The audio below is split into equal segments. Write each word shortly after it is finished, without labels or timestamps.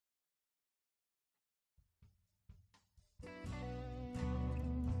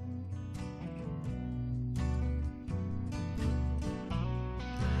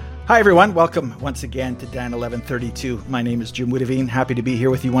Hi, everyone. Welcome once again to Dan 1132. My name is Jim Woodavine. Happy to be here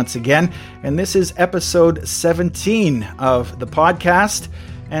with you once again. And this is episode 17 of the podcast.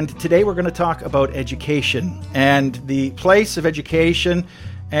 And today we're going to talk about education and the place of education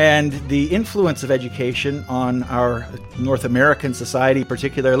and the influence of education on our North American society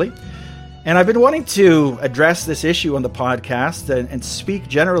particularly. And I've been wanting to address this issue on the podcast and speak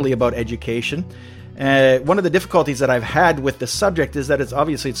generally about education. One of the difficulties that I've had with the subject is that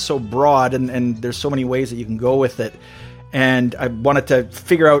it's so broad and there's so many ways that you can go with it. And I wanted to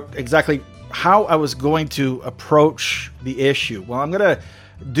figure out exactly how I was going to approach the issue. Well, I'm going to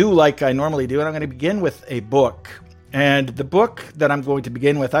do like I normally do, and I'm going to begin with a book. And the book that I'm going to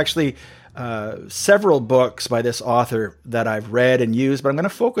begin with, actually several books by this author that I've read and used, but I'm going to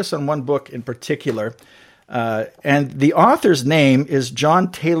focus on one book in particular. And the author's name is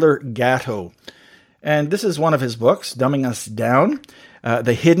John Taylor Gatto. And this is one of his books, Dumbing Us Down,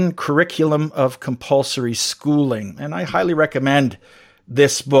 The Hidden Curriculum of Compulsory Schooling. And I highly recommend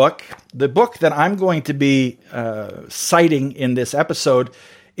this book. The book that I'm going to be citing in this episode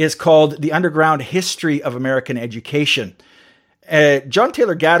is called The Underground History of American Education. John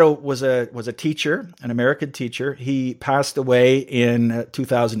Taylor Gatto was a teacher, an American teacher. He passed away in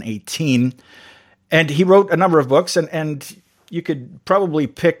 2018. And he wrote a number of books, and you could probably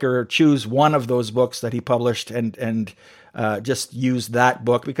pick or choose one of those books that he published and just use that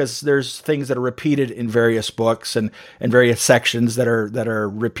book, because there's things that are repeated in various books and various sections that are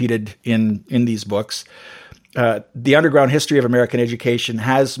repeated in these books. The Underground History of American Education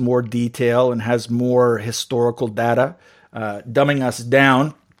has more detail and has more historical data. Dumbing Us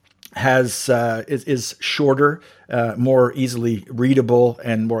Down is shorter, more easily readable,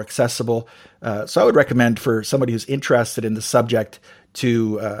 and more accessible. So I would recommend for somebody who's interested in the subject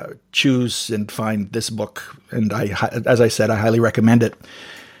to choose and find this book. And as I said, I highly recommend it.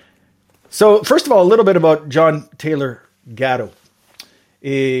 So first of all, a little bit about John Taylor Gatto.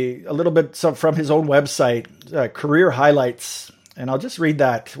 A little bit from his own website, Career Highlights. And I'll just read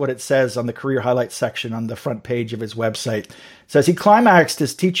what it says on the Career Highlights section on the front page of his website. It says, he climaxed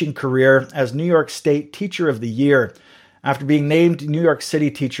his teaching career as New York State Teacher of the Year after being named New York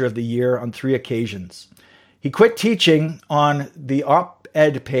City Teacher of the Year on 3 occasions. He quit teaching on the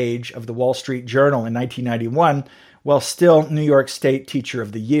op-ed page of the Wall Street Journal in 1991 while still New York State Teacher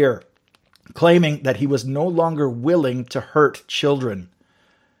of the Year, claiming that he was no longer willing to hurt children.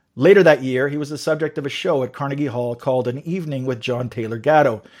 Later that year, he was the subject of a show at Carnegie Hall called An Evening with John Taylor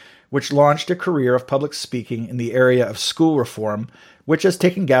Gatto, which launched a career of public speaking in the area of school reform, which has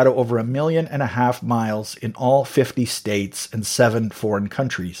taken Gatto over 1.5 million miles in all 50 states and 7 foreign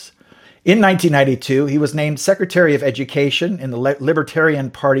countries. In 1992, he was named Secretary of Education in the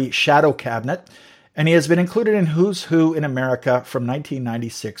Libertarian Party Shadow Cabinet, and he has been included in Who's Who in America from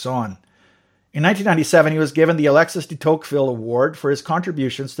 1996 on. In 1997, he was given the Alexis de Tocqueville Award for his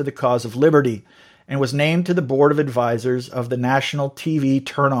contributions to the cause of liberty and was named to the Board of Advisors of the National TV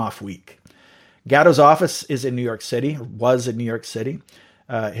Turnoff Week. Gatto's office is in New York City, was in New York City,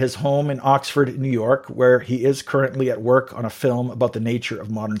 his home in Oxford, New York, where he is currently at work on a film about the nature of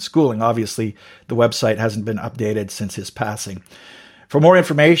modern schooling. Obviously, the website hasn't been updated since his passing. For more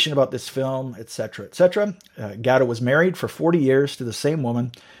information about this film, etc., Gatto was married for 40 years to the same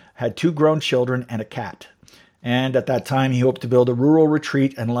woman, had 2 grown children and a cat. And at that time, he hoped to build a rural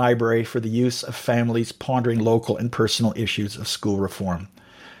retreat and library for the use of families pondering local and personal issues of school reform.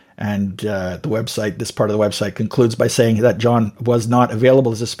 And this part of the website concludes by saying that John was not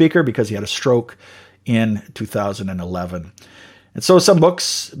available as a speaker because he had a stroke in 2011. And so some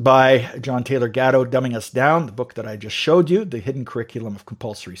books by John Taylor Gatto: Dumbing Us Down, the book that I just showed you, The Hidden Curriculum of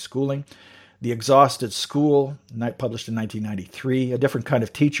Compulsory Schooling; The Exhausted School, published in 1993, A Different Kind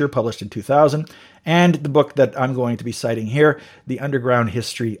of Teacher, published in 2000, and the book that I'm going to be citing here, The Underground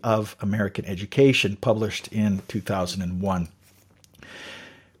History of American Education, published in 2001.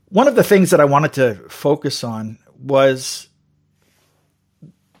 One of the things that I wanted to focus on was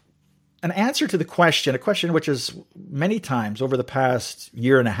an answer to the question, a question which is many times over the past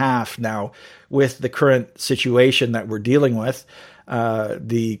year and a half now, with the current situation that we're dealing with,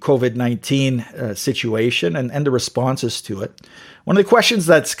 the COVID-19 situation and the responses to it. One of the questions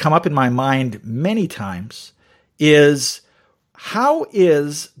that's come up in my mind many times is, how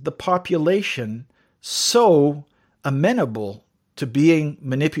is the population so amenable to being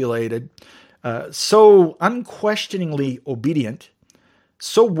manipulated, so unquestioningly obedient,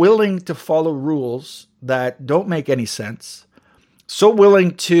 so willing to follow rules that don't make any sense, so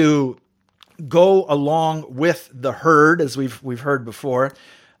willing to go along with the herd, as we've heard before,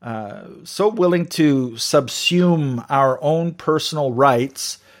 so willing to subsume our own personal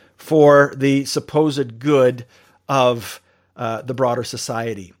rights for the supposed good of the broader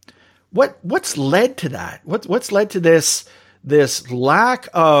society. What's led to that? What's led to this lack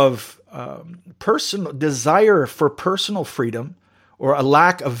of personal desire for personal freedom, or a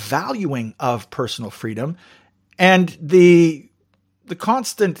lack of valuing of personal freedom, and the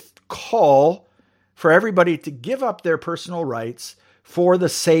constant call for everybody to give up their personal rights for the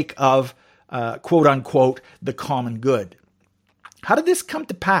sake of quote unquote the common good? How did this come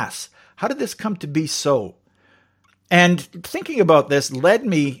to pass? How did this come to be so? And thinking about this led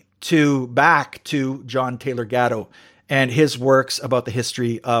me back to John Taylor Gatto and his works about the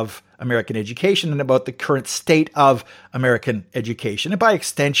history of American education and about the current state of American education. And by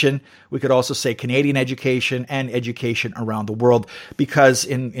extension, we could also say Canadian education and education around the world, because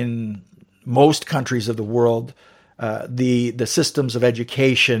in most countries of the world, the systems of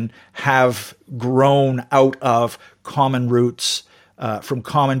education have grown out of common roots, from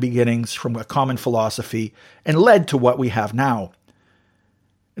common beginnings, from a common philosophy, and led to what we have now.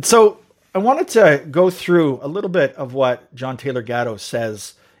 And so I wanted to go through a little bit of what John Taylor Gatto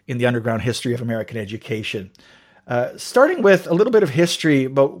says in the Underground History of American Education, starting with a little bit of history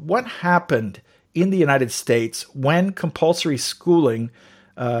about what happened in the United States when compulsory schooling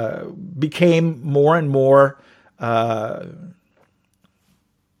became more and more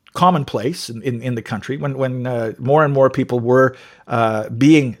commonplace in the country, when more and more people were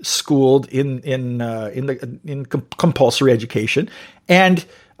being schooled in compulsory education, and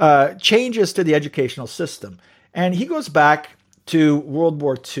changes to the educational system. And he goes back to World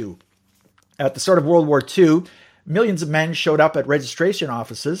War II. At the start of World War II, millions of men showed up at registration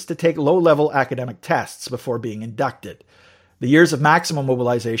offices to take low-level academic tests before being inducted. The years of maximum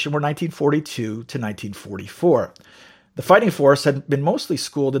mobilization were 1942 to 1944. The fighting force had been mostly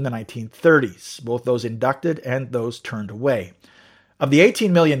schooled in the 1930s, both those inducted and those turned away. Of the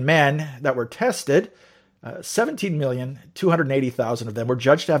 18 million men that were tested, 17,280,000 of them were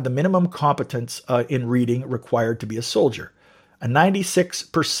judged to have the minimum competence in reading required to be a soldier, a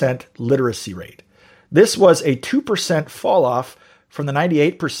 96% literacy rate. This was a 2% fall off from the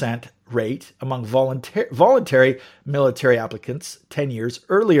 98% rate among voluntary military applicants 10 years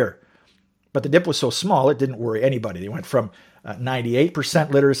earlier. But the dip was so small, it didn't worry anybody. They went from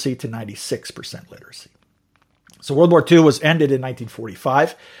 98% literacy to 96% literacy. So World War II was ended in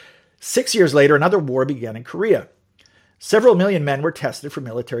 1945. 6 years later, another war began in Korea. Several million men were tested for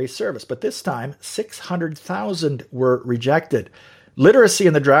military service, but this time 600,000 were rejected. Literacy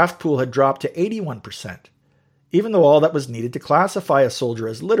in the draft pool had dropped to 81%, even though all that was needed to classify a soldier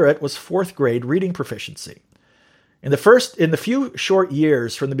as literate was fourth grade reading proficiency. In the few short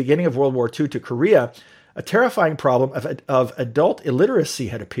years from the beginning of World War II to Korea, a terrifying problem of adult illiteracy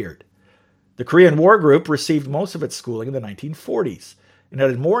had appeared. The Korean War Group received most of its schooling in the 1940s. It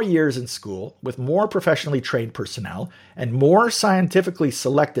had more years in school, with more professionally trained personnel and more scientifically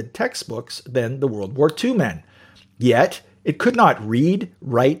selected textbooks than the World War II men. Yet, it could not read,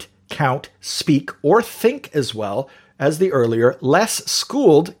 write, count, speak, or think as well as the earlier, less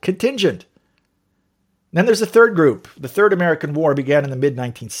schooled contingent. Then there's a third group. The Third American War began in the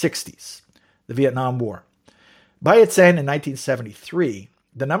mid-1960s, the Vietnam War. By its end in 1973,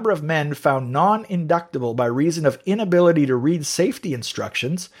 the number of men found non-inductible by reason of inability to read safety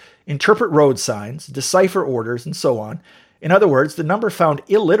instructions, interpret road signs, decipher orders, and so on. In other words, the number found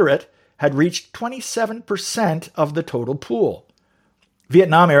illiterate had reached 27% of the total pool.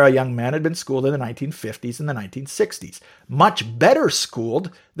 Vietnam-era young men had been schooled in the 1950s and the 1960s, much better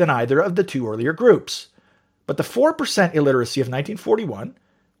schooled than either of the two earlier groups. But the 4% illiteracy of 1941,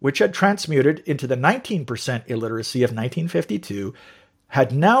 which had transmuted into the 19% illiteracy of 1952,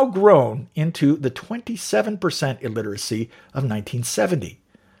 had now grown into the 27% illiteracy of 1970.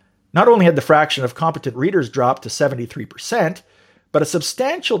 Not only had the fraction of competent readers dropped to 73%, but a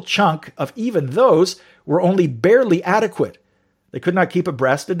substantial chunk of even those were only barely adequate. They could not keep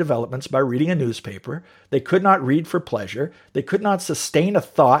abreast of developments by reading a newspaper. They could not read for pleasure. They could not sustain a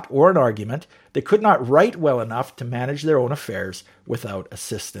thought or an argument. They could not write well enough to manage their own affairs without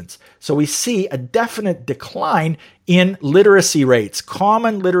assistance. So we see a definite decline in literacy rates,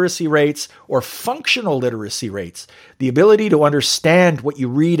 common literacy rates or functional literacy rates, the ability to understand what you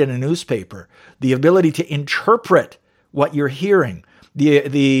read in a newspaper, the ability to interpret what you're hearing,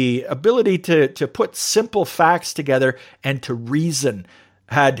 the ability to put simple facts together and to reason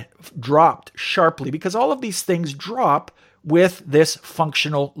had dropped sharply, because all of these things drop with this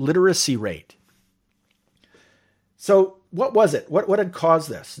functional literacy rate. So what was it? What had caused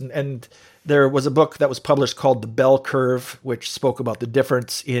this? And there was a book that was published called The Bell Curve, which spoke about the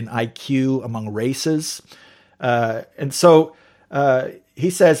difference in IQ among races. And so he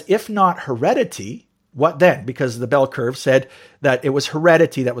says, if not heredity, what then? Because the bell curve said that it was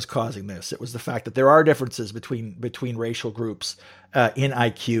heredity that was causing this. It was the fact that there are differences between racial groups in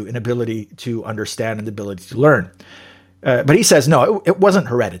IQ, in ability to understand and ability to learn. But he says, no, it wasn't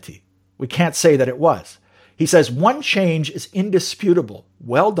heredity. We can't say that it was. He says, one change is indisputable,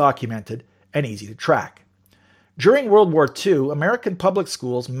 well documented, and easy to track. During World War II, American public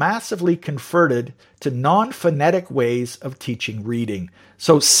schools massively converted to non-phonetic ways of teaching reading.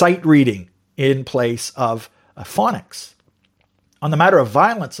 So sight reading in place of phonics. On the matter of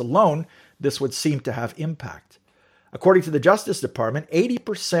violence alone, this would seem to have impact. According to the Justice Department,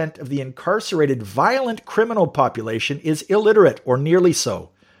 80% of the incarcerated violent criminal population is illiterate or nearly so,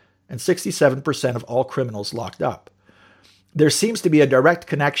 and 67% of all criminals locked up. There seems to be a direct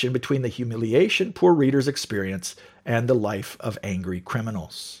connection between the humiliation poor readers experience and the life of angry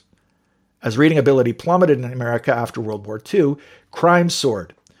criminals. As reading ability plummeted in America after World War II, crime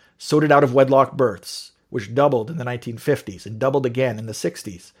soared. So did out-of-wedlock births, which doubled in the 1950s and doubled again in the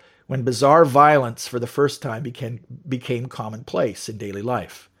 60s, when bizarre violence for the first time became commonplace in daily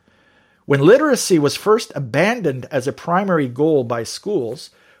life. When literacy was first abandoned as a primary goal by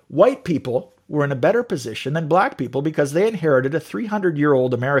schools, white people were in a better position than black people because they inherited a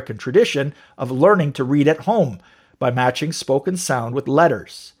 300-year-old American tradition of learning to read at home by matching spoken sound with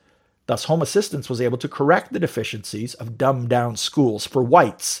letters. Thus, Home Assistance was able to correct the deficiencies of dumbed-down schools for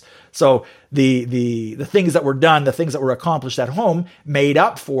whites. So the things that were done, the things that were accomplished at home, made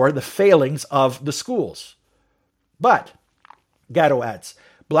up for the failings of the schools. But, Gatto adds,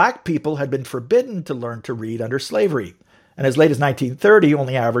 black people had been forbidden to learn to read under slavery, and as late as 1930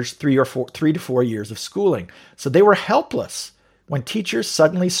 only averaged 3 to 4 years of schooling. So they were helpless when teachers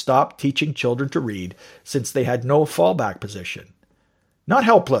suddenly stopped teaching children to read since they had no fallback position. Not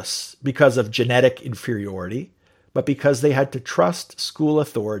helpless because of genetic inferiority, but because they had to trust school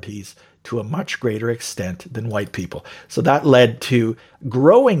authorities to a much greater extent than white people. So that led to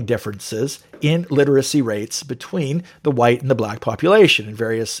growing differences in literacy rates between the white and the black population and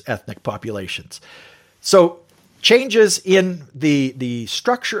various ethnic populations. So changes in the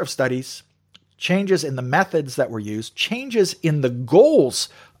structure of studies, changes in the methods that were used, changes in the goals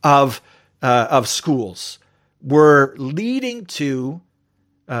of schools were leading to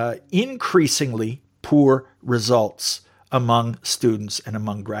increasingly poor results among students and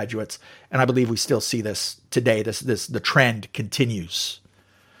among graduates. And I believe we still see this today. The trend continues.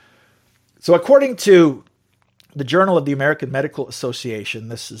 So according to the Journal of the American Medical Association,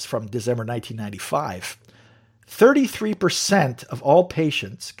 this is from December 1995, 33% of all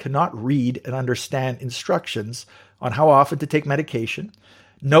patients cannot read and understand instructions on how often to take medication,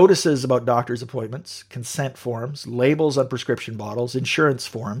 notices about doctor's appointments, consent forms, labels on prescription bottles, insurance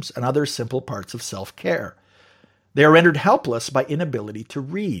forms, and other simple parts of self-care. They are rendered helpless by inability to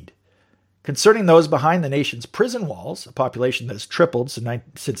read. Concerning those behind the nation's prison walls, a population that has tripled since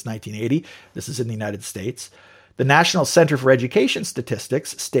 1980, this is in the United States, the National Center for Education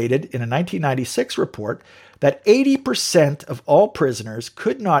Statistics stated in a 1996 report that 80% of all prisoners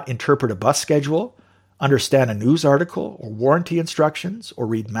could not interpret a bus schedule, understand a news article or warranty instructions, or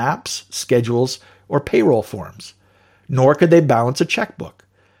read maps, schedules, or payroll forms. Nor could they balance a checkbook.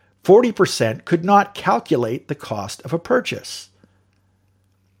 40% could not calculate the cost of a purchase.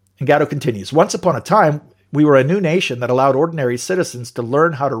 And Gatto continues, once upon a time, we were a new nation that allowed ordinary citizens to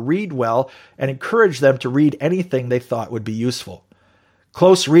learn how to read well and encouraged them to read anything they thought would be useful.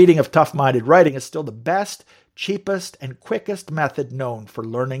 Close reading of tough-minded writing is still the best, cheapest, and quickest method known for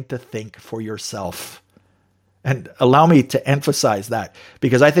learning to think for yourself. And allow me to emphasize that,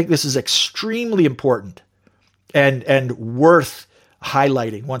 because I think this is extremely important and worth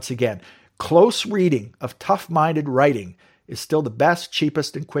highlighting once again. Close reading of tough-minded writing is still the best,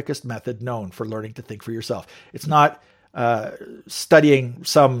 cheapest, and quickest method known for learning to think for yourself. It's not studying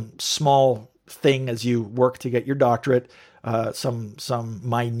some small thing as you work to get your doctorate, some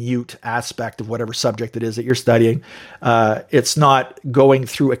minute aspect of whatever subject it is that you're studying. It's not going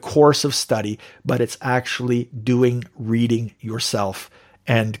through a course of study, but it's actually reading yourself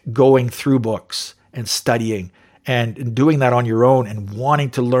and going through books and studying and doing that on your own and wanting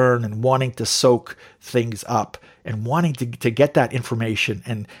to learn and wanting to soak things up and wanting to get that information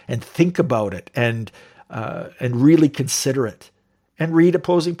and think about it and really consider it and read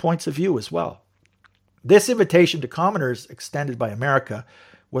opposing points of view as well. This invitation to commoners extended by America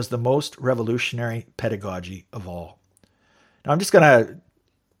was the most revolutionary pedagogy of all. Now I'm just going to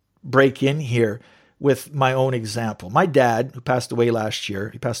break in here with my own example. My dad, who passed away last year,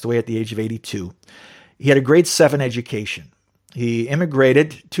 he passed away at the age of 82. He had a grade 7 education. He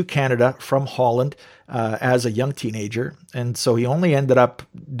immigrated to Canada from Holland as a young teenager. And so he only ended up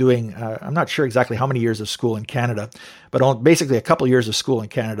doing, I'm not sure exactly how many years of school in Canada, but basically a couple years of school in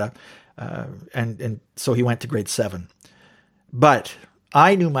Canada. And so he went to grade 7. But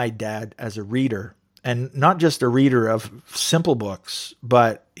I knew my dad as a reader, and not just a reader of simple books,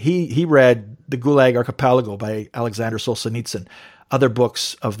 but he read The Gulag Archipelago by Alexander Solzhenitsyn, other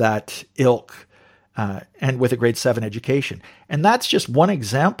books of that ilk, and with a grade 7 education. And that's just one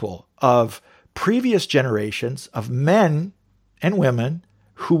example of previous generations of men and women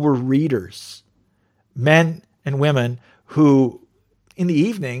who were readers, men and women who in the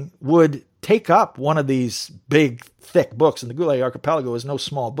evening would take up one of these big, thick books. And The Gulag Archipelago is no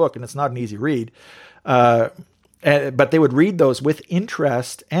small book, and it's not an easy read. But they would read those with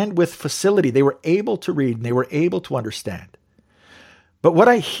interest and with facility. They were able to read and they were able to understand. But what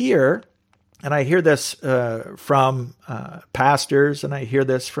I hear, and I hear this from pastors, and I hear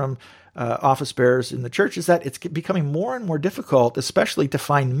this from office bearers in the church, is that it's becoming more and more difficult, especially to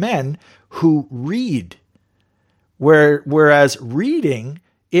find men who read. Whereas reading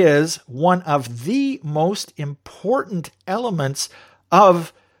is one of the most important elements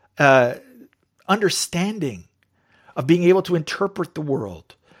of understanding, of being able to interpret the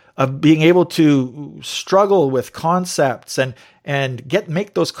world, of being able to struggle with concepts and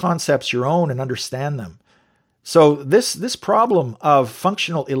make those concepts your own and understand them. So this problem of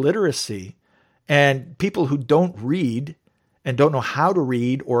functional illiteracy and people who don't read and don't know how to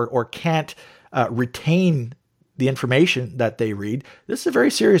read or can't retain the information that they read, this is a very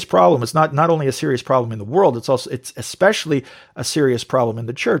serious problem. It's not only a serious problem in the world, it's especially a serious problem in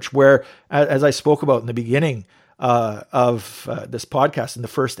the church, where, as I spoke about in the beginning of this podcast, in the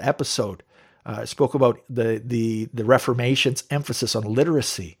first episode, I spoke about the Reformation's emphasis on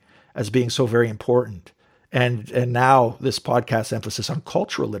literacy as being so very important. And now this podcast emphasis on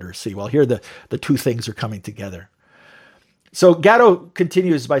cultural literacy. Well, here the two things are coming together. So Gatto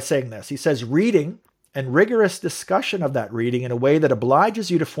continues by saying this. He says, reading and rigorous discussion of that reading in a way that obliges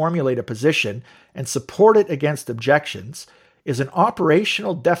you to formulate a position and support it against objections is an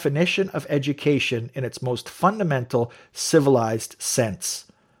operational definition of education in its most fundamental civilized sense.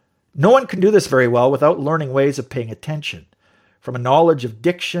 No one can do this very well without learning ways of paying attention, from a knowledge of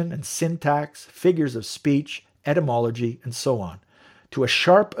diction and syntax, figures of speech, etymology, and so on, to a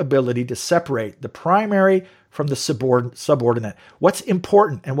sharp ability to separate the primary from the subordinate. What's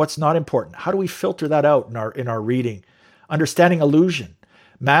important and what's not important? How do we filter that out in our reading? Understanding allusion,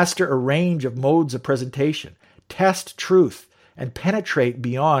 master a range of modes of presentation, test truth, and penetrate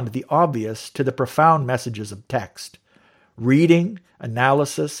beyond the obvious to the profound messages of text. Reading,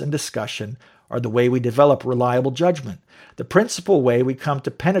 analysis, and discussion are the way we develop reliable judgment, the principal way we come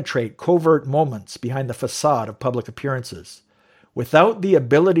to penetrate covert moments behind the facade of public appearances. Without the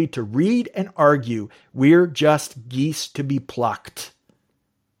ability to read and argue, we're just geese to be plucked.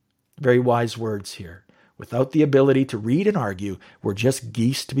 Very wise words here. Without the ability to read and argue, we're just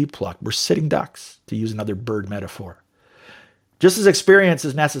geese to be plucked. We're sitting ducks, to use another bird metaphor. Just as experience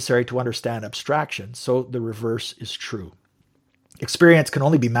is necessary to understand abstraction, so the reverse is true. Experience can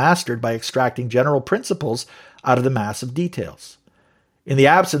only be mastered by extracting general principles out of the mass of details. In the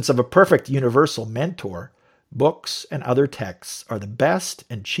absence of a perfect universal mentor, books and other texts are the best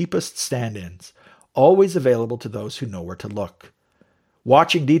and cheapest stand-ins, always available to those who know where to look.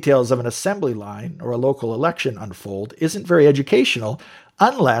 Watching details of an assembly line or a local election unfold isn't very educational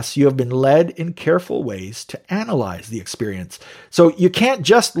unless you have been led in careful ways to analyze the experience. So you can't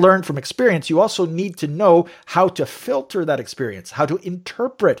just learn from experience. You also need to know how to filter that experience, how to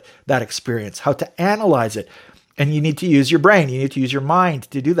interpret that experience, how to analyze it. And you need to use your brain. You need to use your mind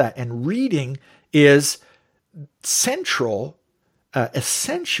to do that. And reading is essential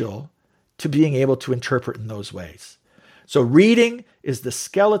to being able to interpret in those ways. So reading is the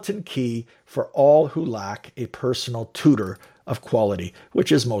skeleton key for all who lack a personal tutor of quality,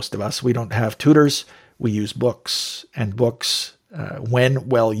 which is most of us. We don't have tutors. We use books, and books, when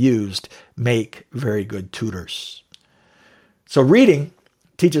well used, make very good tutors. So reading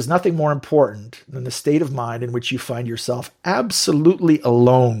teaches nothing more important than the state of mind in which you find yourself absolutely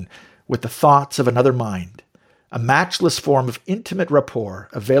alone with the thoughts of another mind, a matchless form of intimate rapport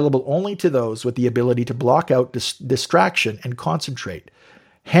available only to those with the ability to block out distraction and concentrate.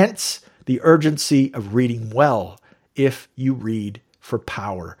 Hence, the urgency of reading well if you read for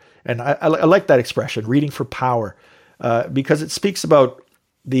power. And I like that expression, reading for power, because it speaks about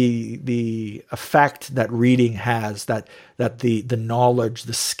the effect that reading has, that the knowledge,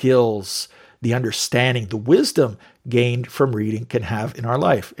 the skills, the understanding, the wisdom gained from reading can have in our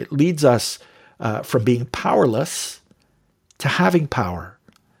life. It leads us from being powerless to having power,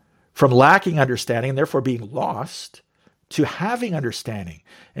 from lacking understanding and therefore being lost to having understanding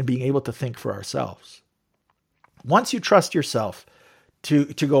and being able to think for ourselves. Once you trust yourself to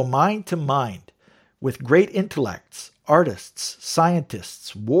go mind to mind with great intellects, artists,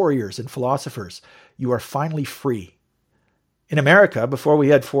 scientists, warriors, and philosophers, you are finally free. In America, before we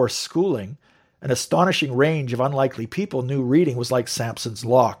had forced schooling, an astonishing range of unlikely people knew reading was like Samson's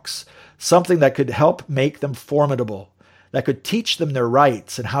locks, something that could help make them formidable, that could teach them their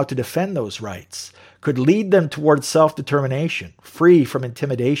rights and how to defend those rights, could lead them towards self-determination, free from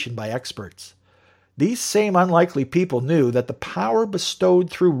intimidation by experts. These same unlikely people knew that the power bestowed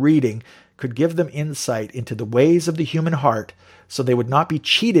through reading could give them insight into the ways of the human heart so they would not be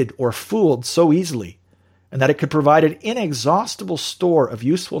cheated or fooled so easily, and that it could provide an inexhaustible store of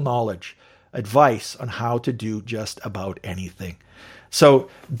useful knowledge, advice on how to do just about anything. So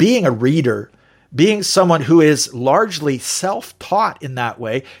being a reader, being someone who is largely self-taught in that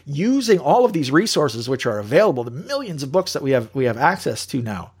way, using all of these resources which are available, the millions of books that we have access to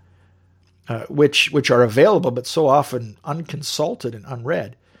now, which are available but so often unconsulted and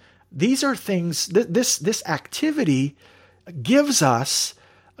unread. These are things, this activity gives us,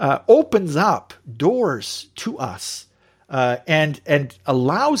 opens up doors to us, and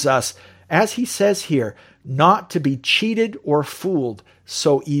allows us, as he says here, not to be cheated or fooled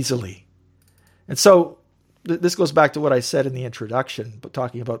so easily. And so this goes back to what I said in the introduction, but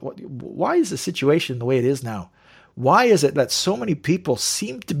talking about why is the situation the way it is now? Why is it that so many people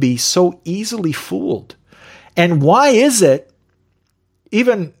seem to be so easily fooled? And why is it,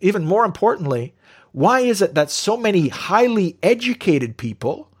 even more importantly, why is it that so many highly educated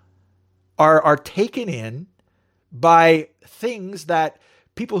people are taken in by things that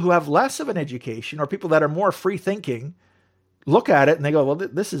people who have less of an education or people that are more free thinking look at it and they go, well,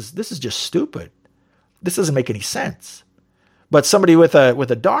 this is just stupid. This doesn't make any sense. But somebody with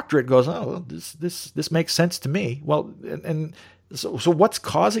a doctorate goes, oh, well, this makes sense to me. Well, and so what's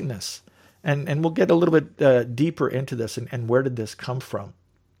causing this? And we'll get a little bit deeper into this and where did this come from?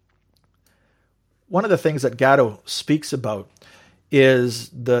 One of the things that Gatto speaks about is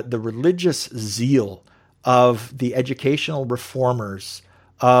the religious zeal of the educational reformers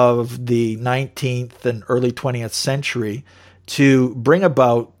of the 19th and early 20th century to bring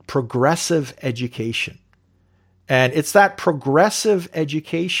about progressive education. And it's that progressive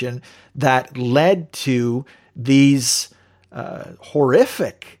education that led to these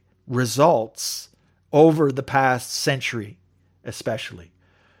horrific results over the past century, especially.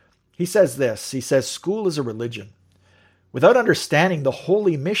 He says this, he says, school is a religion. Without understanding the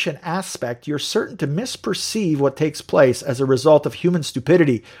holy mission aspect, you're certain to misperceive what takes place as a result of human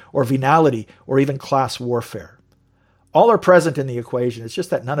stupidity or venality or even class warfare. All are present in the equation. It's just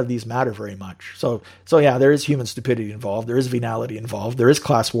that none of these matter very much. So yeah, there is human stupidity involved. There is venality involved. There is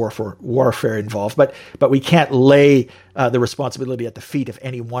class warfare involved. But we can't lay the responsibility at the feet of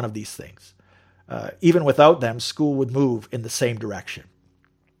any one of these things. Even without them, school would move in the same direction.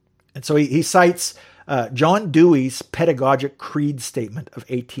 And so he cites John Dewey's Pedagogic Creed Statement of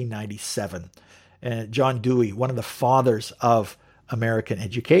 1897. John Dewey, one of the fathers of American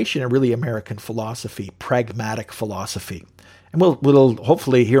education and really American philosophy, pragmatic philosophy. And we'll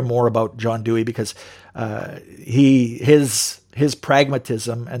hopefully hear more about John Dewey because his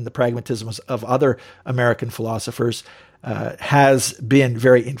pragmatism and the pragmatism of other American philosophers has been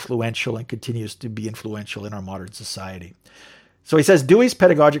very influential and continues to be influential in our modern society. So he says, Dewey's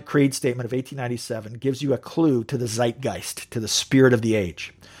Pedagogic Creed Statement of 1897 gives you a clue to the zeitgeist, to the spirit of the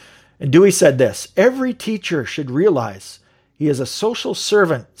age. And Dewey said this, every teacher should realize he is a social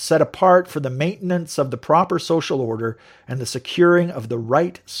servant set apart for the maintenance of the proper social order and the securing of the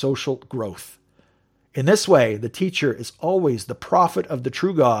right social growth. In this way, the teacher is always the prophet of the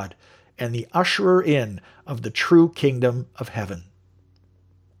true God and the usherer in of the true kingdom of heaven.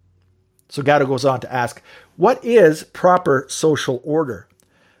 So Gatto goes on to ask, what is proper social order?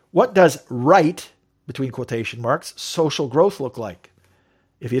 What does right, between quotation marks, social growth look like?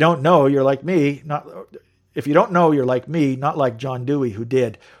 If you don't know, you're like me, not like John Dewey who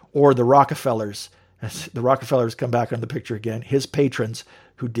did, or the Rockefellers. The Rockefellers come back on the picture again, his patrons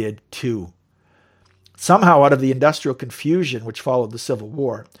who did too. Somehow out of the industrial confusion which followed the Civil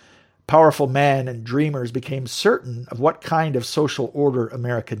War, powerful men and dreamers became certain of what kind of social order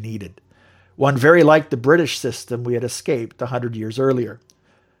America needed. One very like the British system we had escaped 100 years earlier.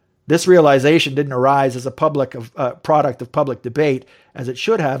 This realization didn't arise as a product of public debate, as it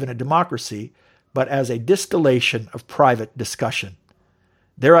should have in a democracy, but as a distillation of private discussion.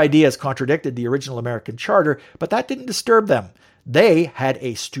 Their ideas contradicted the original American charter, but that didn't disturb them. They had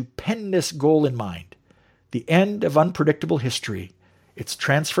a stupendous goal in mind, the end of unpredictable history, its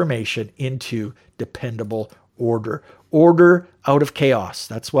transformation into dependable order. Order out of chaos.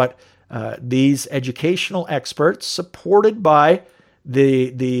 That's what these educational experts, supported by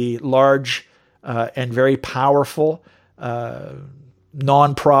the large and very powerful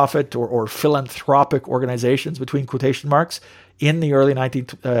nonprofit or philanthropic organizations, between quotation marks, in the early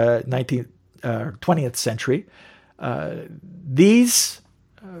 20th century, these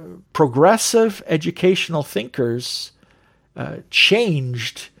progressive educational thinkers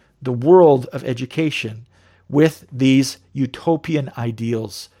changed the world of education with these utopian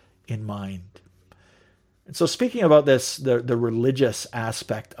ideals in mind. And so, speaking about this, the religious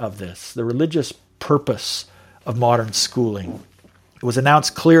aspect of this, the religious purpose of modern schooling, it was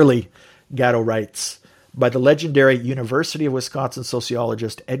announced clearly, Gatto writes, by the legendary University of Wisconsin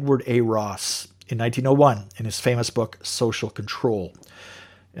sociologist Edward A. Ross in 1901 in his famous book, Social Control.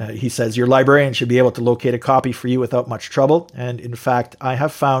 He says, your librarian should be able to locate a copy for you without much trouble. And in fact, I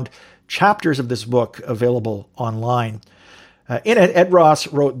have found chapters of this book available online. In it, Ed Ross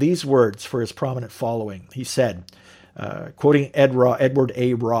wrote these words for his prominent following. He said, quoting Edward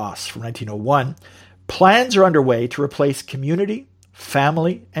A. Ross from 1901, plans are underway to replace community,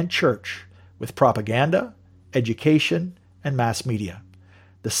 family, and church with propaganda, education, and mass media.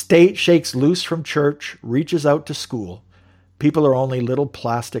 The state shakes loose from church, reaches out to school. People are only little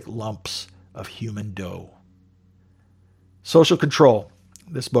plastic lumps of human dough. Social Control,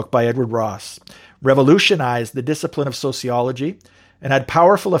 this book by Edward Ross, revolutionized the discipline of sociology and had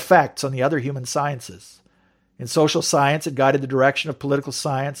powerful effects on the other human sciences. In social science, it guided the direction of political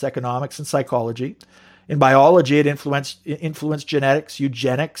science, economics, and psychology. In biology, it influenced genetics,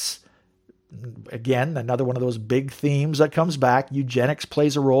 eugenics. Again, another one of those big themes that comes back. Eugenics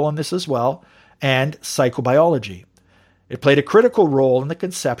plays a role in this as well, and psychobiology. It played a critical role in the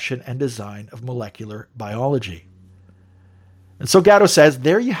conception and design of molecular biology. And so Gatto says,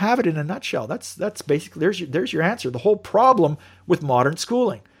 there you have it in a nutshell. That's basically, there's your answer. The whole problem with modern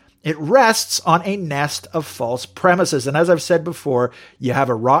schooling. It rests on a nest of false premises. And as I've said before, you have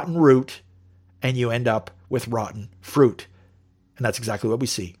a rotten root and you end up with rotten fruit. And that's exactly what we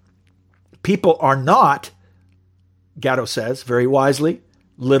see. People are not, Gatto says very wisely,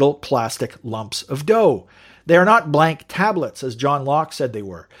 little plastic lumps of dough. They are not blank tablets, as John Locke said they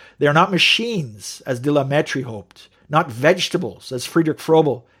were. They are not machines, as de la Mettrie hoped. Not vegetables, as Friedrich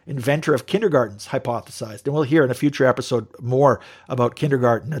Froebel, inventor of kindergartens, hypothesized. And we'll hear in a future episode more about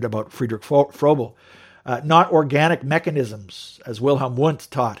kindergarten and about Friedrich Froebel. Not organic mechanisms, as Wilhelm Wundt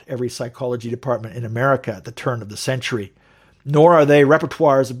taught every psychology department in America at the turn of the century. Nor are they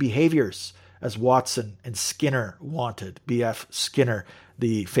repertoires of behaviors, as Watson and Skinner wanted, B.F. Skinner,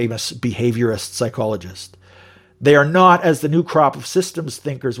 the famous behaviorist psychologist. They are not, as the new crop of systems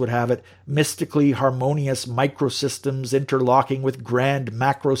thinkers would have it, mystically harmonious microsystems interlocking with grand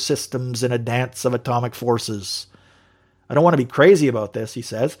macrosystems in a dance of atomic forces. I don't want to be crazy about this, he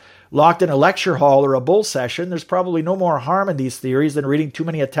says. Locked in a lecture hall or a bull session, there's probably no more harm in these theories than reading too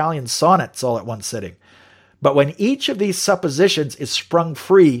many Italian sonnets all at one sitting. But when each of these suppositions is sprung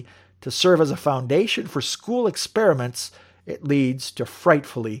free to serve as a foundation for school experiments, it leads to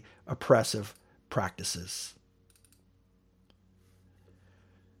frightfully oppressive practices.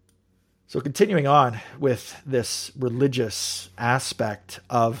 So continuing on with this religious aspect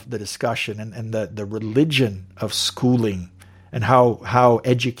of the discussion and the religion of schooling and how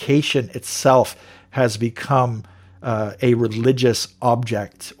education itself has become a religious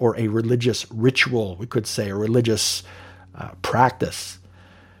object or a religious ritual, we could say, a religious practice.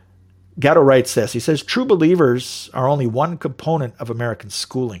 Gatto writes this. He says, true believers are only one component of American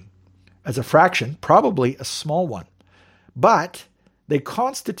schooling. As a fraction, probably a small one. But they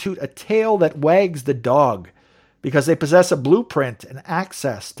constitute a tail that wags the dog because they possess a blueprint and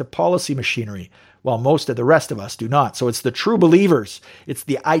access to policy machinery, while most of the rest of us do not. So it's the true believers, it's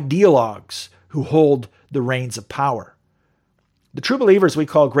the ideologues who hold the reins of power. The true believers we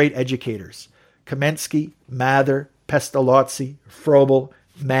call great educators. Kamensky, Mather, Pestalozzi, Froebel,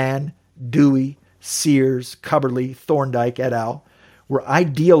 Mann, Dewey, Sears, Cubberley, Thorndike, et al. Were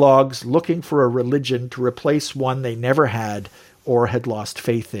ideologues looking for a religion to replace one they never had or had lost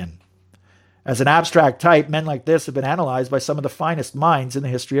faith in. As an abstract type, men like this have been analyzed by some of the finest minds in the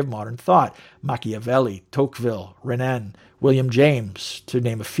history of modern thought. Machiavelli, Tocqueville, Renan, William James, to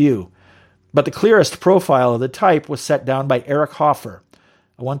name a few. But the clearest profile of the type was set down by Erich Hoffer,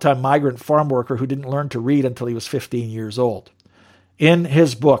 a one-time migrant farm worker who didn't learn to read until he was 15 years old. In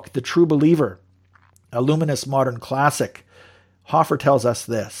his book, The True Believer, a luminous modern classic, Hoffer tells us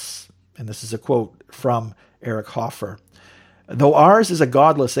this, and this is a quote from Erich Hoffer. Though ours is a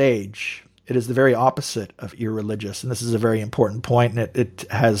godless age, It is the very opposite of irreligious. And this is a very important point, and it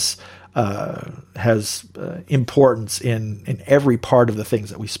has importance in every part of the things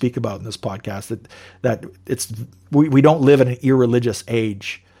that we speak about in this podcast. That we don't live in an irreligious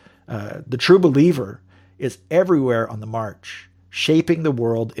age. The true believer is everywhere on the march, shaping the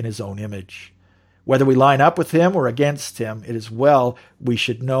world in his own image. Whether we line up with him or against him, it is well we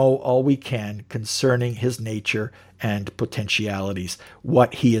should know all we can concerning his nature and potentialities,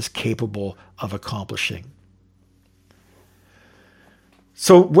 what he is capable of accomplishing.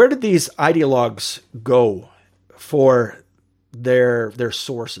 So where did these ideologues go for their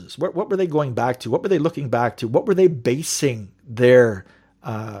sources? What were they going back to? What were they looking back to? What were they basing their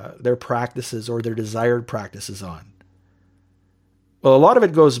practices or their desired practices on? Well, a lot of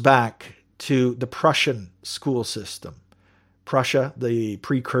it goes back to the Prussian school system. Prussia, the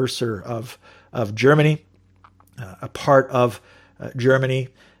precursor of Germany, a part of Germany.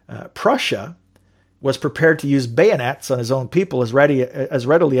 Prussia was prepared to use bayonets on his own people as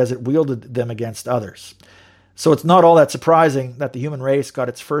readily as it wielded them against others. So it's not all that surprising that the human race got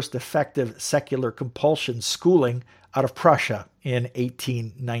its first effective secular compulsion schooling out of Prussia in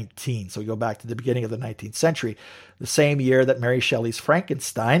 1819. So we go back to the beginning of the 19th century, the same year that Mary Shelley's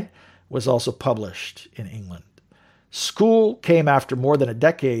Frankenstein was also published in England. School came after more than a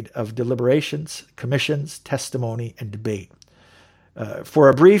decade of deliberations, commissions, testimony, and debate. For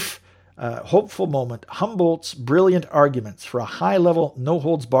a brief, hopeful moment, Humboldt's brilliant arguments for a high-level,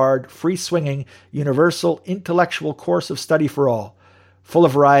 no-holds-barred, free-swinging, universal, intellectual course of study for all, full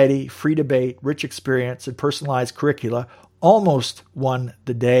of variety, free debate, rich experience, and personalized curricula, almost won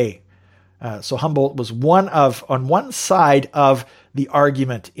the day. So Humboldt was on one side of the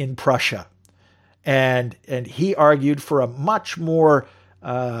argument in Prussia. And he argued for a much more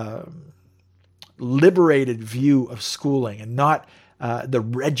liberated view of schooling and not the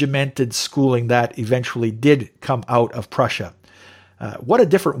regimented schooling that eventually did come out of Prussia. What a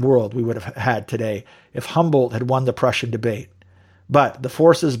different world we would have had today if Humboldt had won the Prussian debate. But the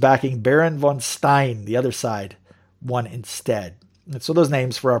forces backing Baron von Stein, the other side, won instead. And so those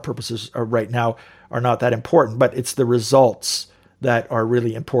names for our purposes right now are not that important, but it's the results that are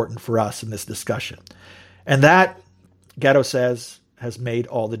really important for us in this discussion. And that, Gatto says, has made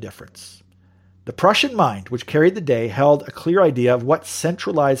all the difference. The Prussian mind, which carried the day, held a clear idea of what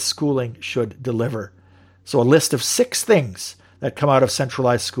centralized schooling should deliver. So a list of 6 things that come out of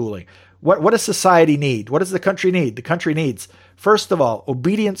centralized schooling. What does society need? What does the country need? The country needs, first of all,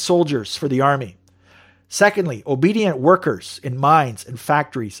 obedient soldiers for the army. Secondly, obedient workers in mines and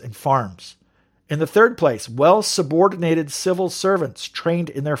factories and farms. In the third place, well-subordinated civil servants trained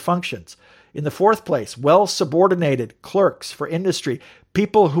in their functions. In the fourth place, well-subordinated clerks for industry,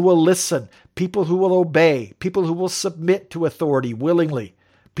 people who will listen, people who will obey, people who will submit to authority willingly,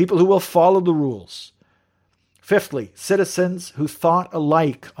 people who will follow the rules. Fifthly, citizens who thought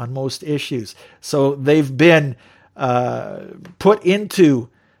alike on most issues. So they've been put into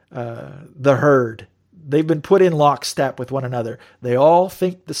the herd. They've been put in lockstep with one another. They all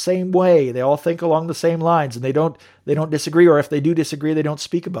think the same way. They all think along the same lines, and they don't disagree, or if they do disagree, they don't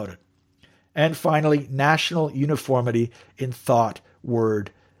speak about it. And finally, national uniformity in thought,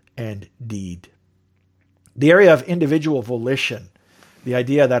 word, and deed. The area of individual volition, the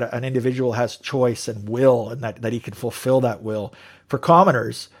idea that an individual has choice and will, and that he can fulfill that will, for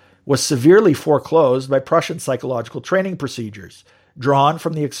commoners, was severely foreclosed by Prussian psychological training procedures, drawn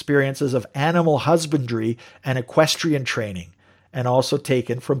from the experiences of animal husbandry and equestrian training, and also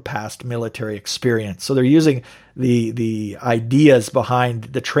taken from past military experience. So they're using the ideas behind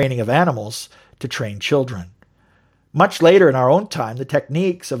the training of animals to train children. Much later in our own time, the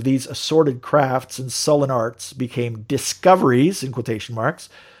techniques of these assorted crafts and sullen arts became discoveries, in quotation marks,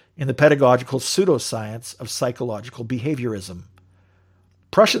 in the pedagogical pseudoscience of psychological behaviorism.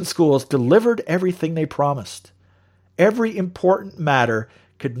 Prussian schools delivered everything they promised. Every important matter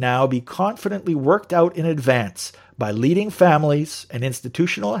could now be confidently worked out in advance by leading families and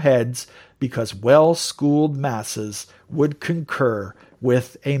institutional heads because well-schooled masses would concur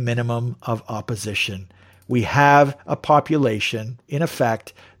with a minimum of opposition. We have a population, in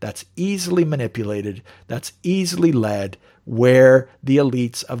effect, that's easily manipulated, that's easily led, where the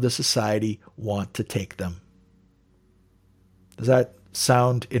elites of the society want to take them. Does that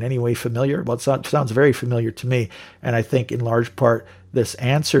sound in any way familiar? Well, it sounds very familiar to me, and I think in large part this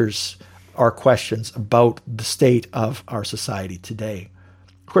answers our questions about the state of our society today.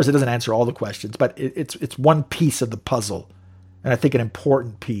 Of course, it doesn't answer all the questions, but it's one piece of the puzzle, and I think an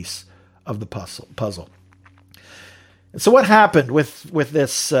important piece of the puzzle. And so what happened with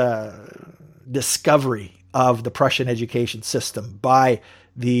this discovery of the Prussian education system by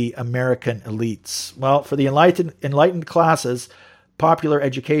the American elites? Well, for the enlightened classes, popular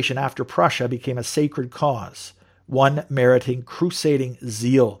education after Prussia became a sacred cause, one meriting crusading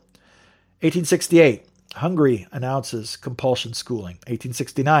zeal. 1868, Hungary announces compulsion schooling.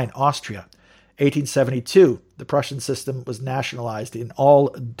 1869, Austria. 1872, the Prussian system was nationalized to all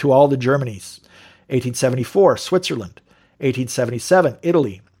the Germanys. 1874, Switzerland. 1877,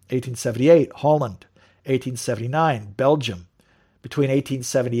 Italy. 1878, Holland. 1879, Belgium. Between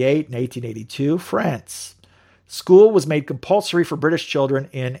 1878 and 1882, France. School was made compulsory for British children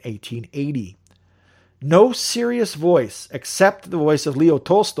in 1880. No serious voice, except the voice of Leo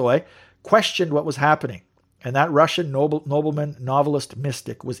Tolstoy, questioned what was happening, and that Russian nobleman, novelist,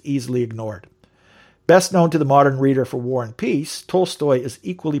 mystic was easily ignored. Best known to the modern reader for War and Peace, Tolstoy is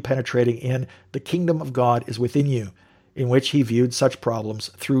equally penetrating in The Kingdom of God is Within You, in which he viewed such problems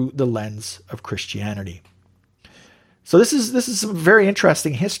through the lens of Christianity. So this is some very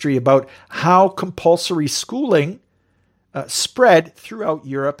interesting history about how compulsory schooling spread throughout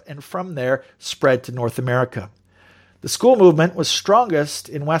Europe and from there spread to North America. The school movement was strongest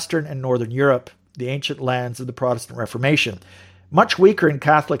in Western and Northern Europe, the ancient lands of the Protestant Reformation. Much weaker in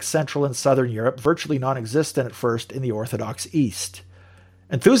Catholic Central and Southern Europe, virtually non-existent at first in the Orthodox East.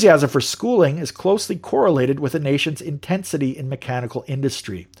 Enthusiasm for schooling is closely correlated with a nation's intensity in mechanical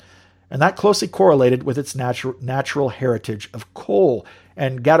industry, and that closely correlated with its natural heritage of coal.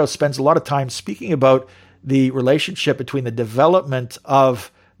 And Gatto spends a lot of time speaking about the relationship between the development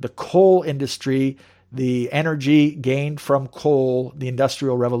of the coal industry, the energy gained from coal, the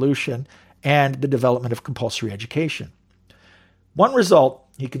Industrial Revolution, and the development of compulsory education. One result,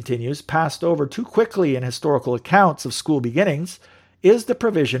 he continues, passed over too quickly in historical accounts of school beginnings is the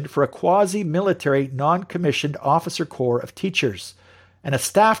provision for a quasi-military non-commissioned officer corps of teachers and a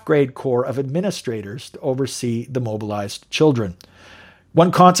staff grade corps of administrators to oversee the mobilized children.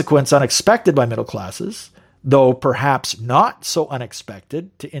 One consequence unexpected by middle classes, though perhaps not so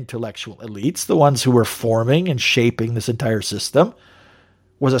unexpected to intellectual elites, the ones who were forming and shaping this entire system,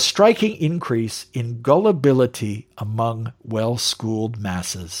 was a striking increase in gullibility among well-schooled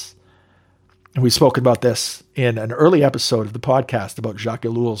masses. And we've spoken about this in an early episode of the podcast about Jacques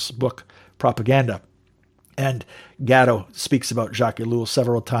Ellul's book, Propaganda. And Gatto speaks about Jacques Ellul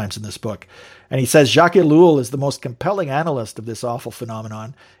several times in this book. And he says Jacques Ellul is the most compelling analyst of this awful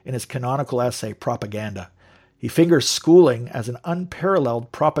phenomenon in his canonical essay, Propaganda. He fingers schooling as an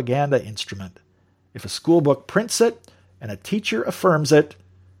unparalleled propaganda instrument. If a school book prints it and a teacher affirms it,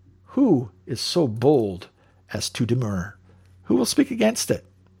 who is so bold as to demur? Who will speak against it?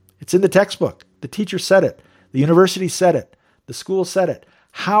 It's in the textbook. The teacher said it. The university said it. The school said it.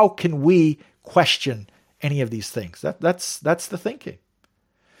 How can we question any of these things? That's the thinking.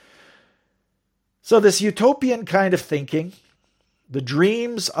 So this utopian kind of thinking, the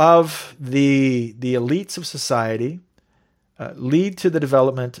dreams of the elites of society, lead to the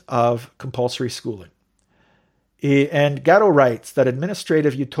development of compulsory schooling. And Gatto writes that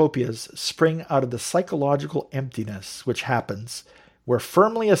administrative utopias spring out of the psychological emptiness which happens where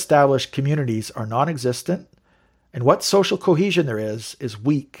firmly established communities are non-existent, and what social cohesion there is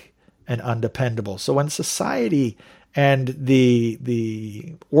weak and undependable. So when society and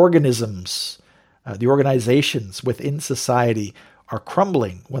the organisms, the organizations within society are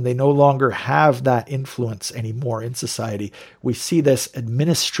crumbling, when they no longer have that influence anymore in society, we see this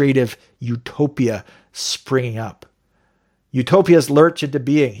administrative utopia springing up. Utopias lurch into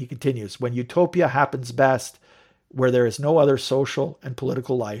being, he continues, when utopia happens best, where there is no other social and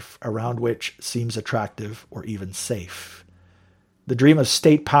political life around which seems attractive or even safe. The dream of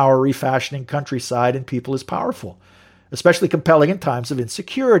state power refashioning countryside and people is powerful, especially compelling in times of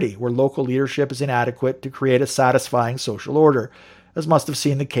insecurity, where local leadership is inadequate to create a satisfying social order, as must have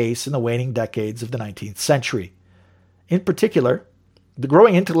seen the case in the waning decades of the 19th century. In particular, the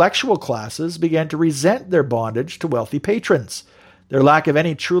growing intellectual classes began to resent their bondage to wealthy patrons, their lack of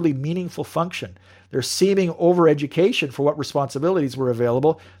any truly meaningful function, their seeming overeducation for what responsibilities were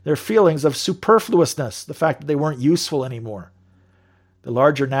available, their feelings of superfluousness, the fact that they weren't useful anymore. The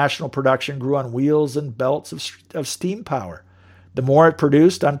larger national production grew on wheels and belts of steam power. The more it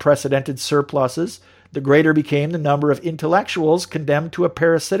produced unprecedented surpluses, the greater became the number of intellectuals condemned to a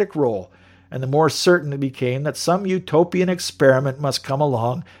parasitic role, and the more certain it became that some utopian experiment must come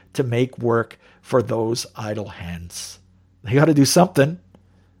along to make work for those idle hands. They got to do something.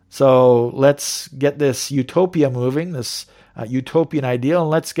 So let's get this utopia moving, this utopian ideal, and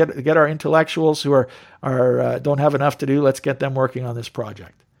let's get our intellectuals who are don't have enough to do, let's get them working on this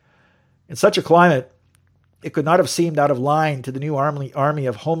project. In such a climate, it could not have seemed out of line to the new army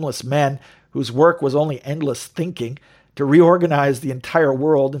of homeless men whose work was only endless thinking to reorganize the entire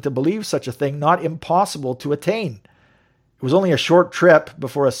world and to believe such a thing not impossible to attain. It was only a short trip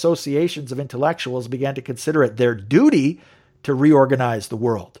before associations of intellectuals began to consider it their duty to reorganize the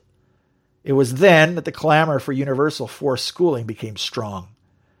world. It was then that the clamor for universal forced schooling became strong.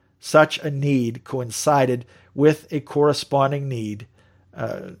 Such a need coincided with a corresponding need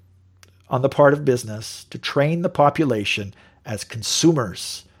on the part of business to train the population as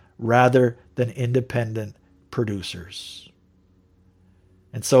consumers rather than independent producers.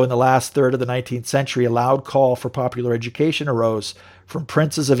 And so in the last third of the 19th century, a loud call for popular education arose from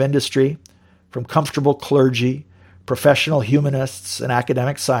princes of industry, from comfortable clergy, professional humanists, and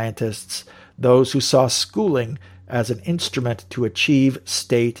academic scientists, those who saw schooling as an instrument to achieve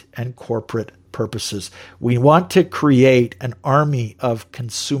state and corporate purposes. We want to create an army of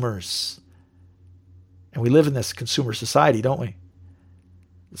consumers. And we live in this consumer society, don't we?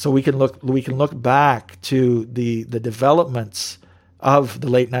 So we can look back to the developments of the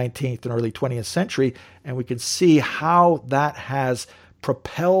late 19th and early 20th century, and we can see how that has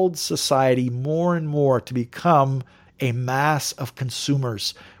propelled society more and more to become a mass of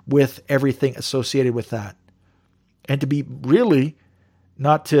consumers with everything associated with that. And to be really,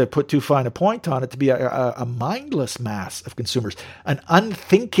 not to put too fine a point on it, to be a mindless mass of consumers, an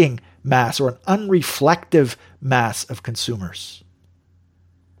unthinking mass or an unreflective mass of consumers.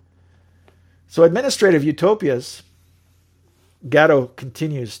 So administrative utopias, Gatto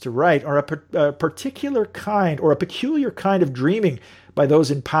continues to write, are a particular kind or a peculiar kind of dreaming by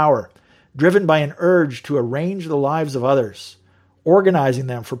those in power, driven by an urge to arrange the lives of others, organizing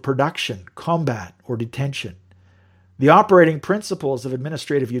them for production, combat, or detention. The operating principles of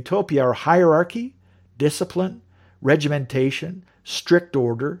administrative utopia are hierarchy, discipline, regimentation, strict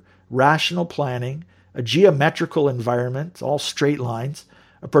order, rational planning, a geometrical environment, all straight lines,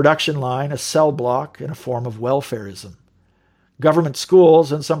 a production line, a cell block, and a form of welfarism. Government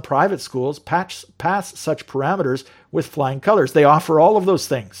schools and some private schools pass such parameters with flying colors. They offer all of those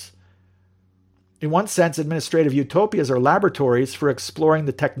things. In one sense, administrative utopias are laboratories for exploring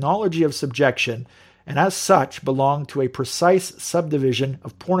the technology of subjection, and as such belong to a precise subdivision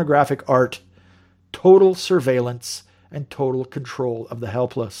of pornographic art, total surveillance and total control of the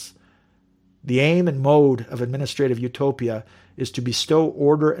helpless. The aim and mode of administrative utopia is to bestow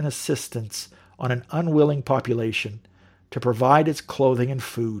order and assistance on an unwilling population, to provide its clothing and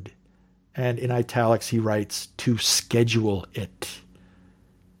food, and in italics he writes, to schedule it.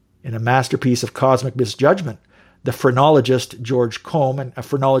 In a masterpiece of cosmic misjudgment, the phrenologist George Combe, and a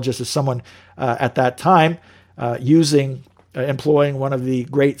phrenologist is someone at that time employing one of the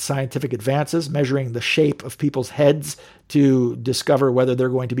great scientific advances, measuring the shape of people's heads to discover whether they're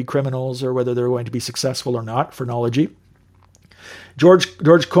going to be criminals or whether they're going to be successful or not, phrenology.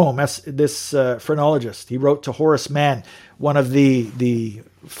 George Combe, this phrenologist, he wrote to Horace Mann, one of the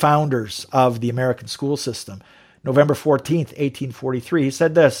founders of the American school system, November 14th, 1843. He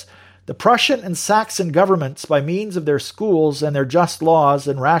said this: "The Prussian and Saxon governments, by means of their schools and their just laws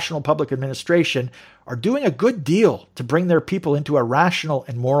and rational public administration, are doing a good deal to bring their people into a rational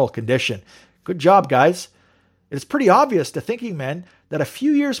and moral condition. Good job, guys. It is pretty obvious to thinking men that a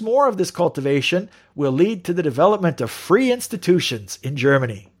few years more of this cultivation will lead to the development of free institutions in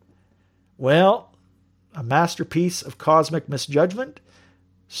Germany." Well, a masterpiece of cosmic misjudgment?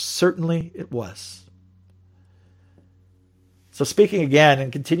 Certainly it was. So speaking again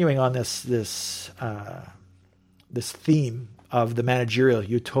and continuing on this theme of the managerial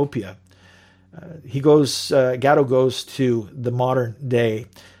utopia, Gatto goes to the modern day,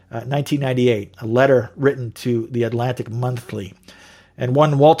 1998, a letter written to the Atlantic Monthly. And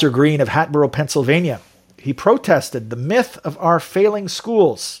one Walter Green of Hatboro, Pennsylvania, he protested the myth of our failing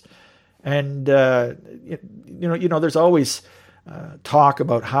schools. And, there's always talk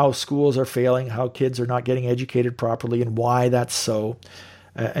about how schools are failing, how kids are not getting educated properly, and why that's so.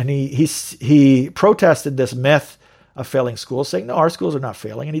 And he protested this myth of failing schools, saying, no, our schools are not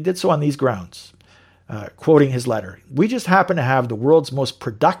failing. And he did so on these grounds. Quoting his letter, "We just happen to have the world's most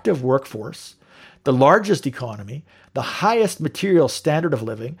productive workforce, the largest economy, the highest material standard of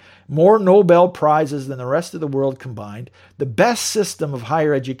living, more Nobel Prizes than the rest of the world combined, the best system of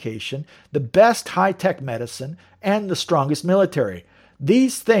higher education, the best high-tech medicine, and the strongest military.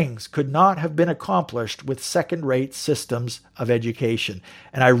 These things could not have been accomplished with second-rate systems of education."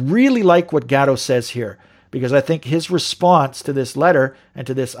 And I really like what Gatto says here, because I think his response to this letter and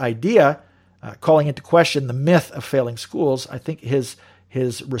to this idea, calling into question the myth of failing schools, I think his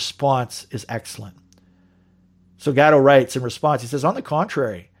response is excellent. So Gatto writes in response, he says, "On the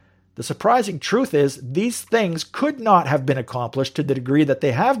contrary, the surprising truth is these things could not have been accomplished to the degree that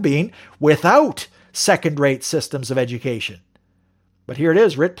they have been without second-rate systems of education. But here it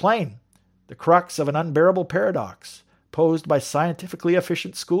is, writ plain, the crux of an unbearable paradox posed by scientifically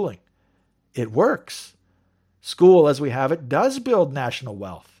efficient schooling. It works. School, as we have it, does build national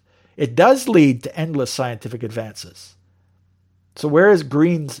wealth. It does lead to endless scientific advances. So where is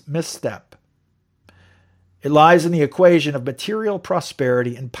Green's misstep? It lies in the equation of material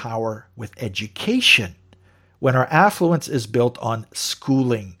prosperity and power with education, when our affluence is built on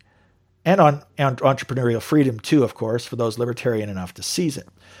schooling and on entrepreneurial freedom too, of course, for those libertarian enough to seize it.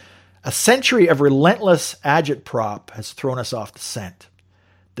 A century of relentless agitprop has thrown us off the scent.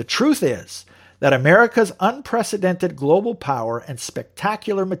 The truth is that America's unprecedented global power and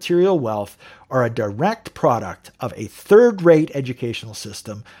spectacular material wealth are a direct product of a third-rate educational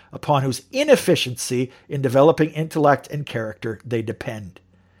system upon whose inefficiency in developing intellect and character they depend.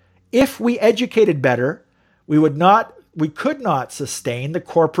 If we educated better, we could not sustain the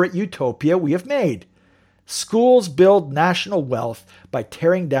corporate utopia we have made. Schools build national wealth by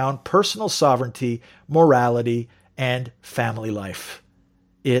tearing down personal sovereignty, morality, and family life.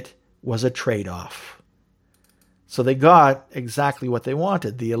 It was a trade-off. So they got exactly what they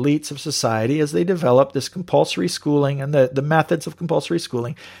wanted. The elites of society, as they developed this compulsory schooling and the methods of compulsory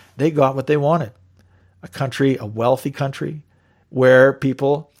schooling, they got what they wanted. A wealthy country, where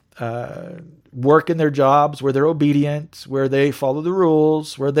people work in their jobs, where they're obedient, where they follow the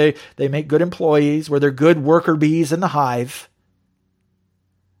rules, where they make good employees, where they're good worker bees in the hive.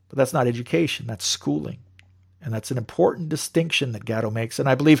 But that's not education, that's schooling. And that's an important distinction that Gatto makes. And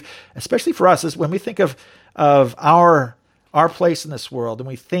I believe, especially for us, is when we think of our place in this world and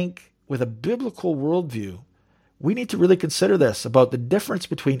we think with a biblical worldview, we need to really consider this about the difference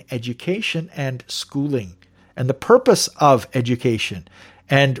between education and schooling and the purpose of education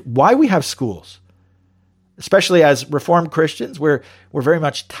and why we have schools. Especially as Reformed Christians, we're very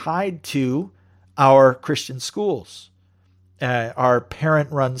much tied to our Christian schools, our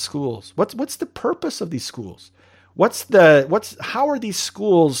parent-run schools. What's the purpose of these schools? How are these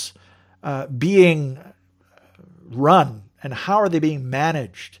schools being run, and how are they being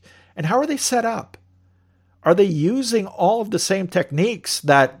managed, and how are they set up? Are they using all of the same techniques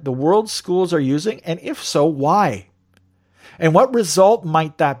that the world's schools are using? And if so, why? And what result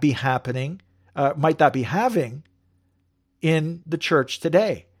might that be having in the church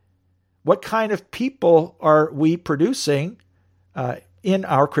today? What kind of people are we producing in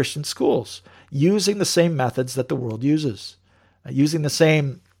our Christian schools, using the same methods that the world uses,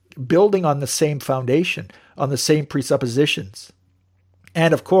 building on the same foundation, on the same presuppositions?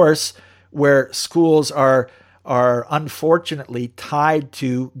 And of course, where schools are unfortunately tied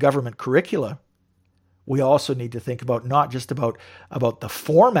to government curricula, we also need to think about not just about the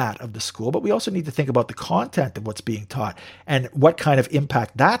format of the school, but we also need to think about the content of what's being taught and what kind of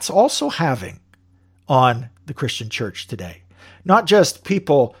impact that's also having on the Christian church today. Not just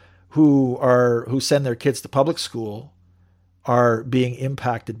people who send their kids to public school are being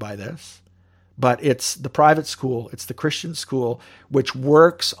impacted by this, but it's the private school, it's the Christian school, which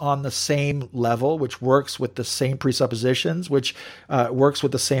works on the same level, which works with the same presuppositions, which works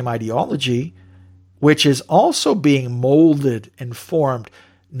with the same ideology, which is also being molded and formed,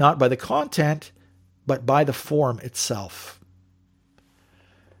 not by the content, but by the form itself.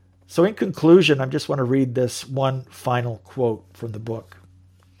 So in conclusion, I just want to read this one final quote from the book.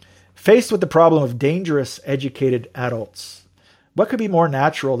 Faced with the problem of dangerous educated adults, what could be more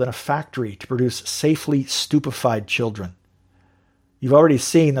natural than a factory to produce safely stupefied children? You've already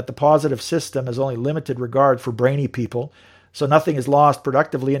seen that the positive system has only limited regard for brainy people, so nothing is lost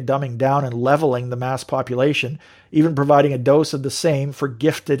productively in dumbing down and leveling the mass population, even providing a dose of the same for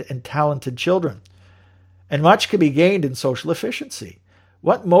gifted and talented children. And much can be gained in social efficiency.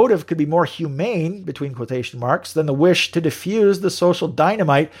 What motive could be more humane, between quotation marks, than the wish to diffuse the social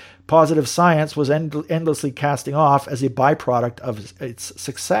dynamite positive science was endlessly casting off as a byproduct of its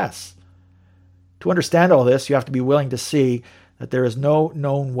success? To understand all this, you have to be willing to see that there is no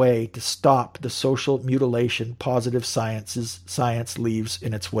known way to stop the social mutilation positive science leaves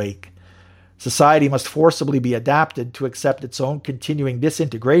in its wake. Society must forcibly be adapted to accept its own continuing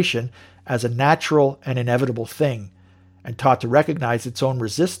disintegration as a natural and inevitable thing, and taught to recognize its own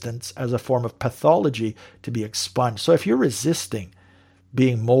resistance as a form of pathology to be expunged. So if you're resisting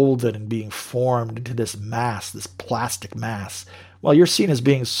being molded and being formed into this mass, this plastic mass, well, you're seen as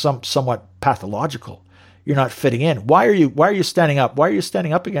being somewhat pathological. You're not fitting in. Why are you standing up? Why are you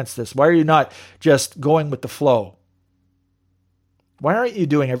standing up against this? Why are you not just going with the flow? Why aren't you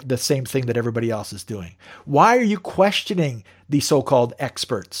doing the same thing that everybody else is doing? Why are you questioning the so-called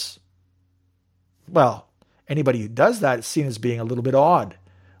experts? Well, anybody who does that is seen as being a little bit odd,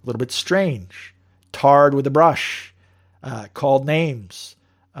 a little bit strange, tarred with a brush, called names,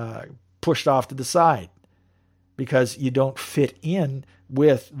 pushed off to the side, because you don't fit in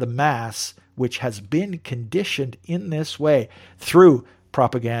with the mass which has been conditioned in this way through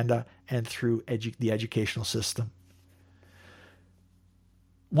propaganda and through the educational system.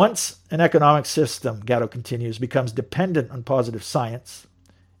 Once an economic system, Gatto continues, becomes dependent on positive science,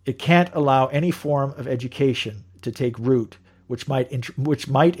 it can't allow any form of education to take root, which might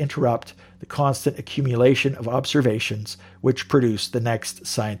interrupt the constant accumulation of observations which produce the next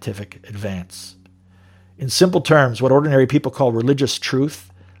scientific advance. In simple terms, what ordinary people call religious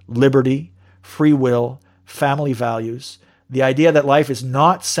truth, liberty, free will, family values, the idea that life is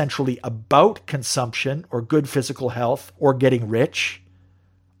not centrally about consumption or good physical health or getting rich,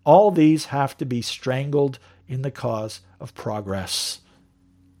 all these have to be strangled in the cause of progress.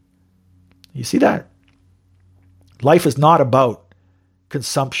 You see that? Life is not about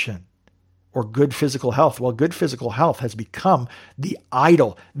consumption or good physical health. Well, good physical health has become the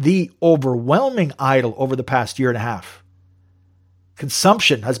idol, the overwhelming idol over the past year and a half.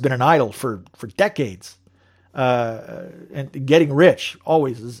 Consumption has been an idol for decades. And getting rich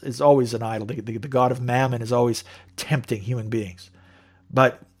is always an idol. The god of mammon is always tempting human beings.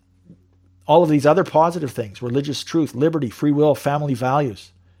 But all of these other positive things, religious truth, liberty, free will, family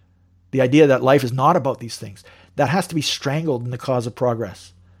values, the idea that life is not about these things, that has to be strangled in the cause of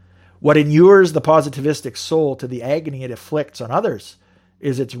progress. What inures the positivistic soul to the agony it afflicts on others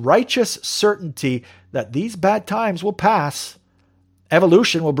is its righteous certainty that these bad times will pass.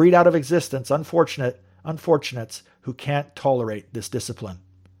 Evolution will breed out of existence unfortunates who can't tolerate this discipline.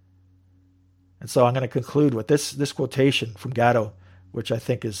 And so I'm going to conclude with this quotation from Gatto, which I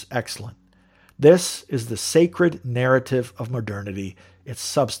think is excellent. This is the sacred narrative of modernity, its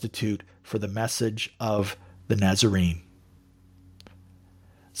substitute for the message of the Nazarene.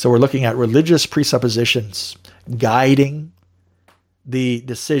 So we're looking at religious presuppositions guiding the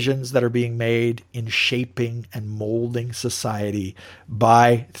decisions that are being made in shaping and molding society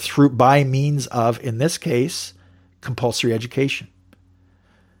by means of, in this case, compulsory education.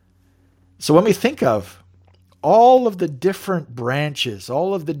 So when we think of all of the different branches,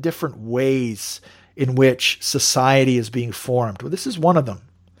 all of the different ways in which society is being formed, well, this is one of them.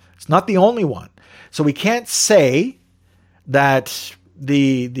 It's not the only one. So we can't say that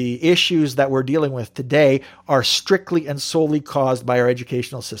the issues that we're dealing with today are strictly and solely caused by our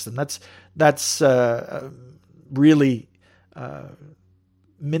educational system. That's really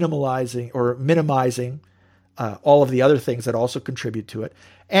minimizing all of the other things that also contribute to it.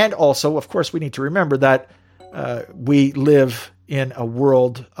 And also, of course, we need to remember that we live in a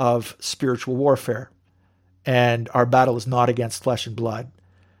world of spiritual warfare, and our battle is not against flesh and blood,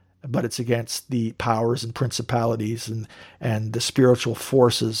 but it's against the powers and principalities and the spiritual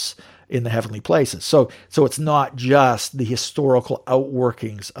forces in the heavenly places. So it's not just the historical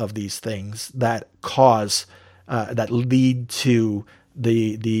outworkings of these things that that lead to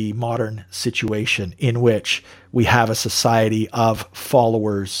the modern situation in which we have a society of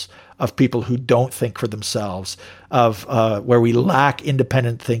followers, of people who don't think for themselves, of where we lack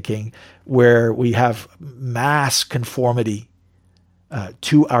independent thinking, where we have mass conformity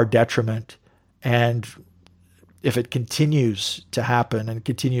to our detriment. And if it continues to happen and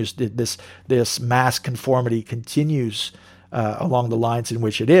continues, this mass conformity continues along the lines in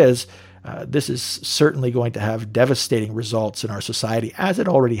which it is, this is certainly going to have devastating results in our society, as it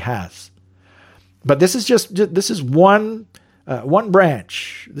already has. But this is one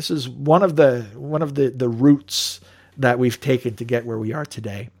branch. This is one of the roots that we've taken to get where we are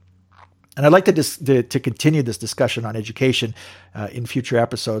today. And I'd like to continue this discussion on education in future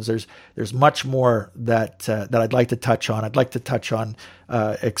episodes. There's much more that I'd like to touch on. I'd like to touch on,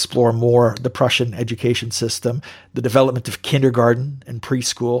 explore more the Prussian education system, the development of kindergarten and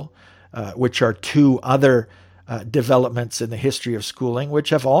preschool, which are two other developments in the history of schooling,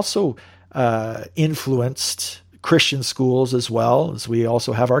 which have also influenced Christian schools as well, as we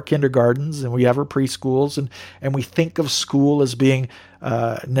also have our kindergartens and we have our preschools, and we think of school as being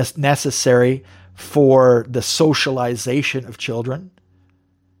necessary for the socialization of children.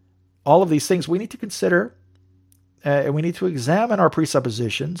 All of these things we need to consider, and we need to examine our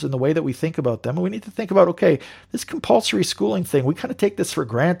presuppositions and the way that we think about them. And we need to think about, okay, this compulsory schooling thing, we kind of take this for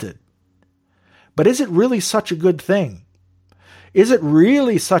granted. But is it really such a good thing? Is it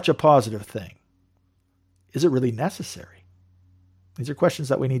really such a positive thing? Is it really necessary? These are questions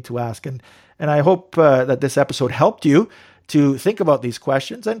that we need to ask. And I hope that this episode helped you to think about these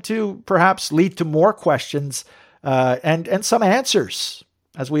questions and to perhaps lead to more questions and some answers,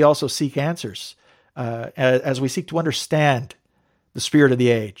 as we also seek answers, as we seek to understand the spirit of the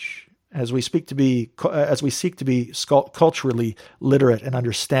age, as we seek to be culturally literate and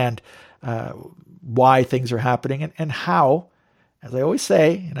understand why things are happening and how, as I always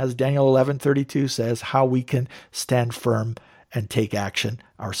say, and as Daniel 11:32 says, how we can stand firm and take action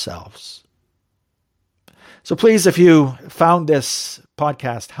ourselves. So please, if you found this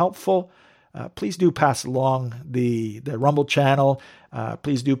podcast helpful, please do pass along the Rumble channel.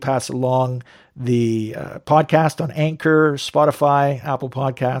 Please do pass along the podcast on Anchor, Spotify, Apple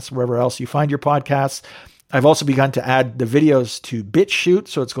Podcasts, wherever else you find your podcasts. I've also begun to add the videos to BitChute,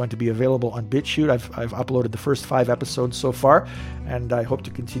 so it's going to be available on BitChute. I've uploaded the first 5 episodes so far, and I hope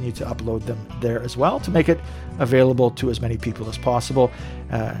to continue to upload them there as well to make it available to as many people as possible.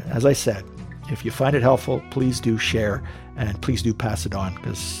 As I said, if you find it helpful, please do share and please do pass it on,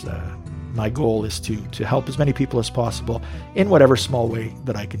 because my goal is to help as many people as possible in whatever small way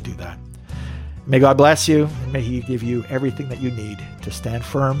that I can do that. May God bless you, and may He give you everything that you need to stand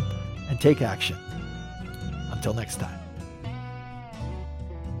firm and take action. Until next time.